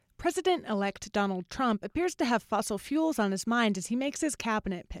President-elect Donald Trump appears to have fossil fuels on his mind as he makes his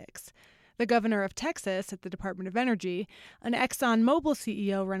cabinet picks. The governor of Texas at the Department of Energy, an ExxonMobil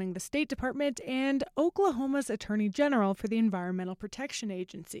CEO running the State Department, and Oklahoma's Attorney General for the Environmental Protection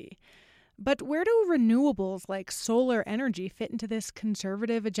Agency. But where do renewables like solar energy fit into this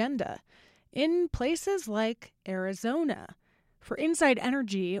conservative agenda? In places like Arizona. For Inside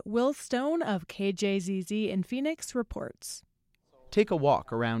Energy, Will Stone of KJZZ in Phoenix reports. Take a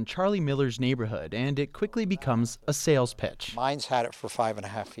walk around Charlie Miller's neighborhood, and it quickly becomes a sales pitch. Mine's had it for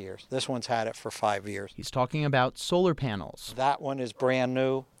 5.5 years. This one's had it for 5 years. He's talking about solar panels. That one is brand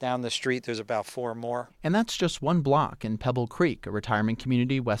new. Down the street, there's about 4 more. And that's just one block in Pebble Creek, a retirement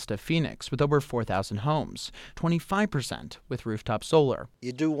community west of Phoenix with over 4,000 homes, 25% with rooftop solar.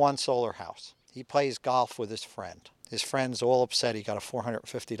 You do one solar house. He plays golf with his friend. His friend's all upset. He got a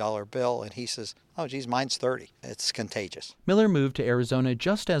 $450 bill, and he says, oh, geez, mine's $30. It's contagious. Miller moved to Arizona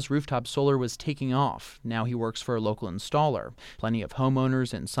just as rooftop solar was taking off. Now he works for a local installer. Plenty of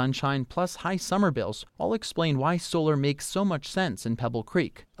homeowners and sunshine, plus high summer bills, all explain why solar makes so much sense in Pebble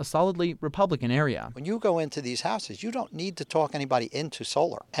Creek, a solidly Republican area. When you go into these houses, you don't need to talk anybody into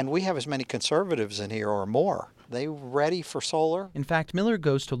solar. And we have as many conservatives in here or more. They ready for solar? In fact, Miller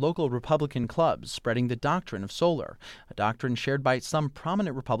goes to local Republican clubs spreading the doctrine of solar, a doctrine shared by some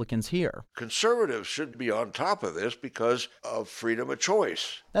prominent Republicans here. Conservatives should be on top of this because of freedom of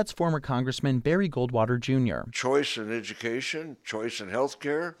choice. That's former Congressman Barry Goldwater Jr. Choice in education, choice in health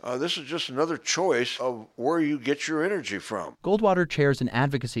care. This is just another choice of where you get your energy from. Goldwater chairs an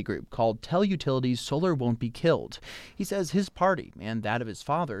advocacy group called Tell Utilities Solar Won't Be Killed. He says his party, and that of his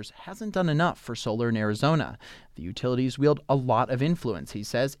father's, hasn't done enough for solar in Arizona. The utilities wield a lot of influence, he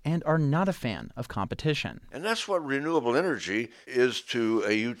says, and are not a fan of competition. And that's what renewable energy is to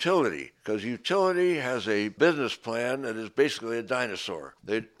a utility, because utility has a business plan that is basically a dinosaur.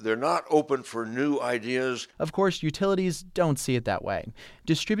 They're not open for new ideas. Of course, utilities don't see it that way.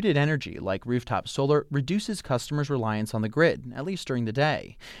 Distributed energy, like rooftop solar, reduces customers' reliance on the grid, at least during the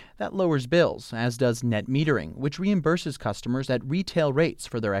day. That lowers bills, as does net metering, which reimburses customers at retail rates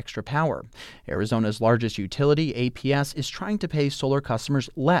for their extra power. Arizona's largest utility, APS, is trying to pay solar customers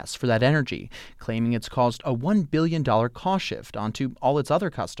less for that energy, claiming it's caused a $1 billion cost shift onto all its other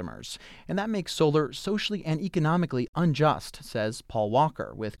customers. And that makes solar socially and economically unjust, says Paul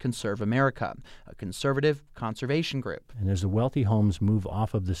Walker with Conserve America, a conservative conservation group. And as the wealthy homes move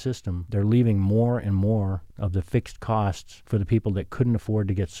off of the system, they're leaving more and more of the fixed costs for the people that couldn't afford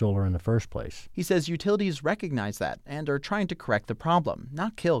to get solar in the first place. He says utilities recognize that and are trying to correct the problem,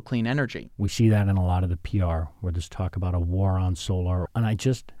 not kill clean energy. We see that in a lot of the PR where there's talk about a war on solar, and I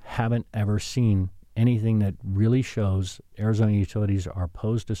just haven't ever seen anything that really shows Arizona utilities are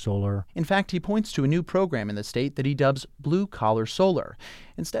opposed to solar. In fact, he points to a new program in the state that he dubs blue-collar solar.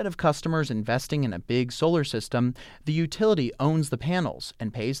 Instead of customers investing in a big solar system, the utility owns the panels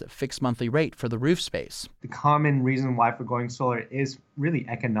and pays a fixed monthly rate for the roof space. The common reason why for going solar is really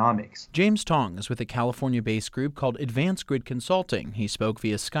economics. James Tong is with a California-based group called Advanced Grid Consulting. He spoke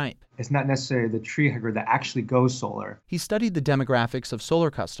via Skype. It's not necessarily the tree hugger that actually goes solar. He studied the demographics of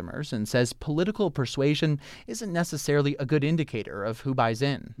solar customers and says political persuasion isn't necessarily a good indicator of who buys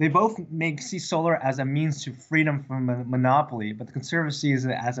in. They both see solar as a means to freedom from a monopoly, but the conservative sees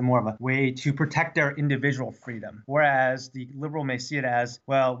it as a more of a way to protect their individual freedom. Whereas the liberal may see it as,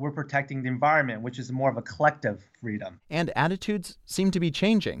 well, we're protecting the environment, which is more of a collective freedom. And attitudes seem to be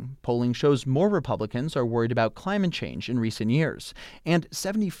changing. Polling shows more Republicans are worried about climate change in recent years, and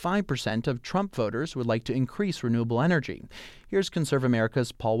 75% of Trump voters would like to increase renewable energy. Here's Conserve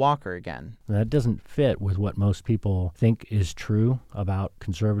America's Paul Walker again. That doesn't fit with what most people think is true about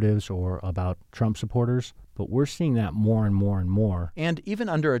conservatives or about Trump supporters. But we're seeing that more and more and more. And even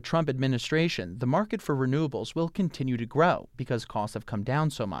under a Trump administration, the market for renewables will continue to grow because costs have come down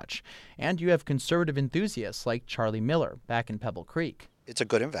so much. And you have conservative enthusiasts like Charlie Miller back in Pebble Creek. It's a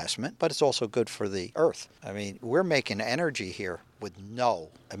good investment, but it's also good for the earth. I mean, we're making energy here with no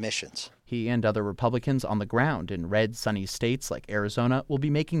emissions. He and other Republicans on the ground in red, sunny states like Arizona will be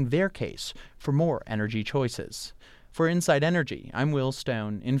making their case for more energy choices. For Inside Energy, I'm Will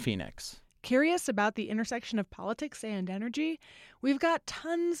Stone in Phoenix. Curious about the intersection of politics and energy? We've got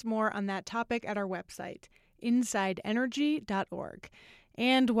tons more on that topic at our website, insideenergy.org.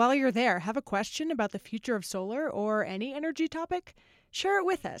 And while you're there, have a question about the future of solar or any energy topic? Share it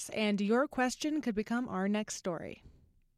with us, and your question could become our next story.